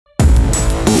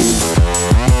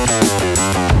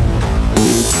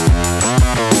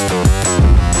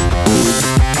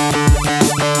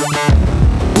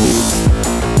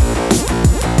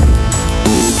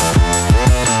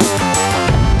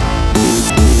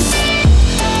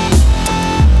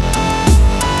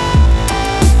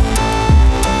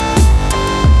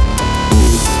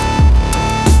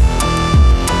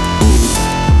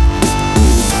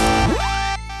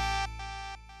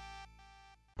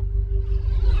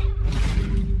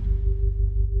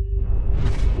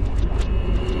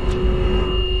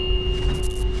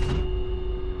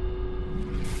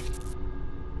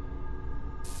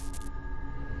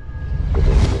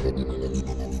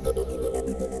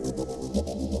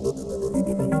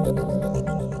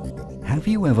Have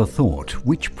you ever thought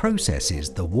which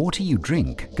processes the water you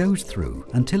drink goes through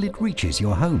until it reaches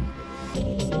your home?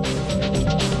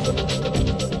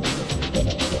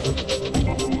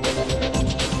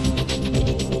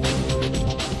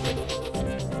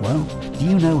 Well, do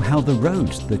you know how the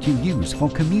roads that you use for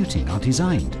commuting are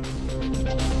designed?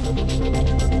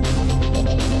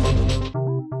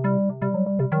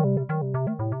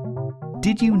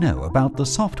 Did you know about the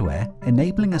software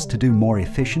enabling us to do more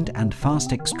efficient and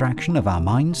fast extraction of our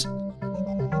mines?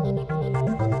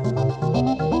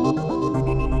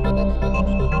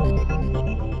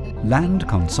 Land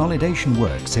consolidation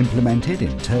works implemented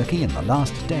in Turkey in the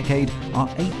last decade are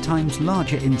 8 times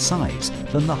larger in size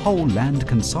than the whole land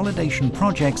consolidation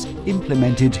projects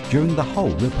implemented during the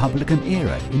whole Republican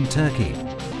era in Turkey.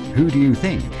 Who do you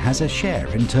think has a share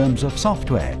in terms of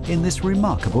software in this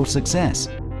remarkable success?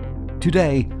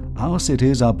 Today, our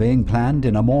cities are being planned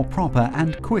in a more proper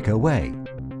and quicker way.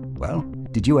 Well,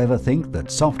 did you ever think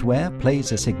that software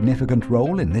plays a significant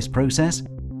role in this process?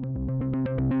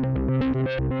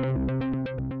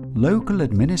 Local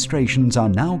administrations are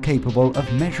now capable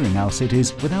of measuring our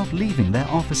cities without leaving their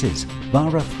offices via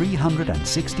a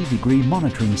 360-degree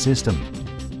monitoring system.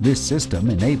 This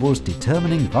system enables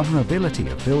determining vulnerability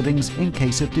of buildings in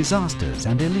case of disasters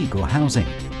and illegal housing.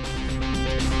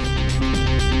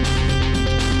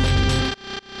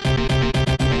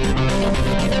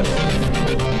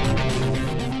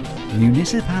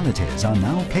 Municipalities are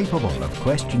now capable of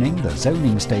questioning the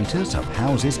zoning status of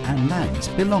houses and lands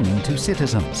belonging to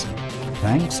citizens.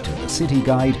 Thanks to the City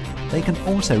Guide, they can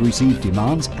also receive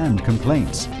demands and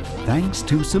complaints. Thanks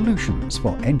to solutions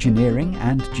for engineering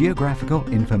and geographical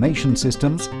information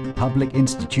systems, public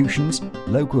institutions,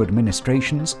 local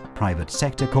administrations, private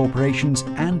sector corporations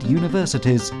and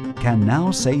universities can now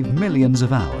save millions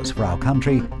of hours for our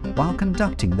country while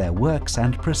conducting their works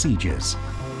and procedures.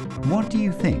 What do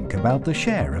you think about the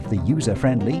share of the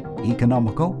user-friendly,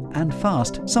 economical and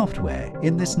fast software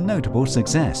in this notable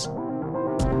success?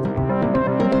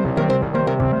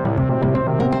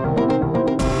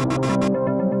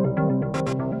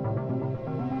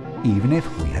 Even if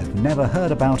we have never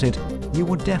heard about it, you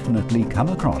will definitely come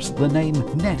across the name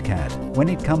Netcad when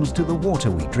it comes to the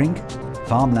water we drink,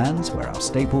 farmlands where our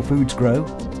staple foods grow,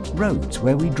 roads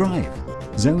where we drive,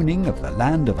 zoning of the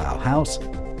land of our house,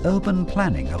 urban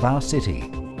planning of our city.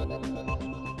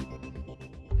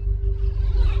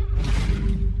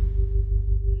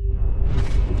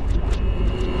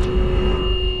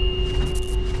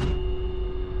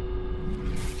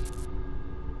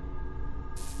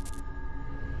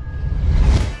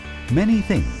 Many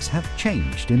things have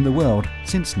changed in the world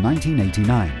since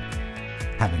 1989.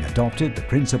 Having adopted the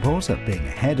principles of being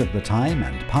ahead of the time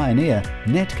and pioneer,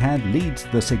 Netcad leads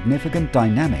the significant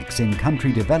dynamics in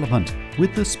country development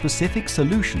with the specific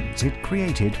solutions it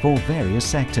created for various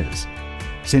sectors.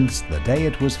 Since the day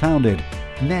it was founded,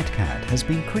 Netcad has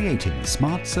been creating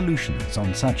smart solutions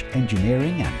on such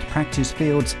engineering and practice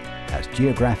fields as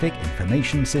geographic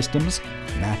information systems,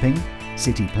 mapping,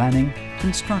 city planning,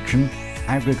 construction,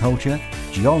 agriculture,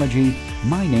 geology,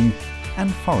 mining,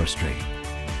 and forestry.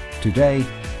 Today,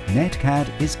 Netcad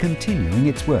is continuing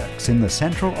its works in the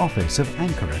central office of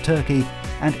Ankara, Turkey,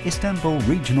 and Istanbul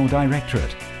Regional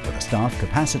Directorate with a staff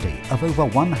capacity of over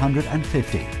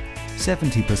 150,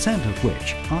 70% of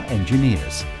which are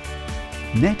engineers.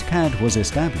 Netcad was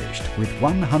established with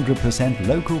 100%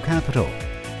 local capital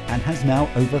and has now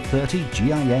over 30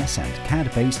 GIS and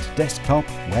CAD-based desktop,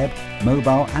 web,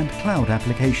 mobile and cloud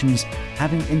applications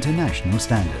having international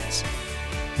standards.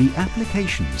 The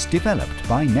applications developed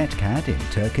by Netcad in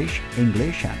Turkish,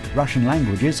 English and Russian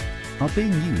languages are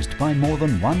being used by more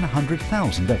than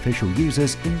 100,000 official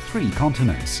users in 3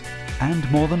 continents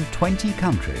and more than 20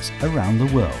 countries around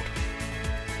the world.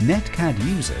 Netcad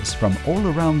users from all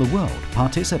around the world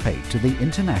participate to the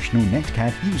International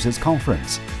Netcad Users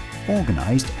Conference,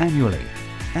 organized annually,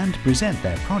 and present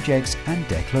their projects and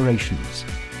declarations.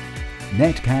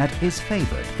 Netcad is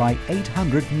favored by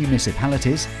 800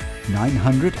 municipalities,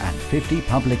 950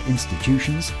 public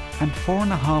institutions and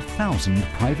 4,500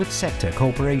 private sector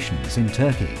corporations in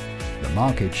Turkey. The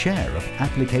market share of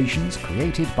applications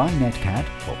created by Netcad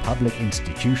for public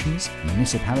institutions,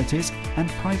 municipalities and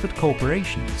private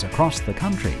corporations across the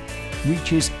country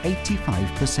reaches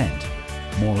 85%.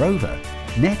 Moreover,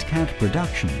 Netcad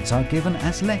productions are given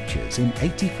as lectures in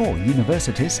 84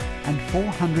 universities and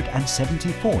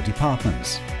 474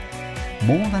 departments.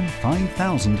 More than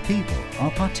 5,000 people are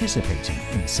participating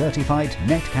in certified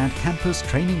Netcad campus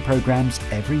training programs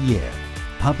every year.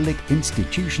 public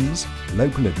institutions,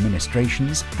 local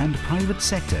administrations and private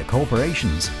sector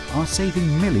corporations are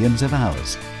saving millions of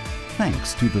hours,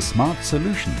 thanks to the smart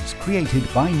solutions created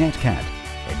by Netcad,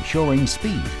 ensuring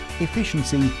speed,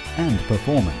 efficiency and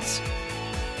performance.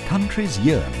 Countries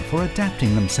yearn for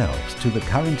adapting themselves to the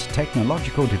current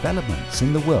technological developments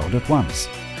in the world at once.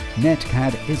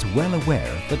 Netcad is well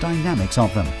aware of the dynamics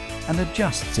of them and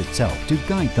adjusts itself to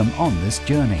guide them on this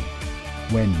journey.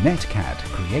 When Netcad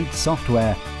creates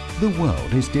software, the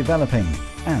world is developing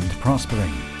and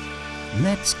prospering.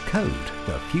 Let's code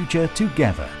the future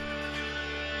together.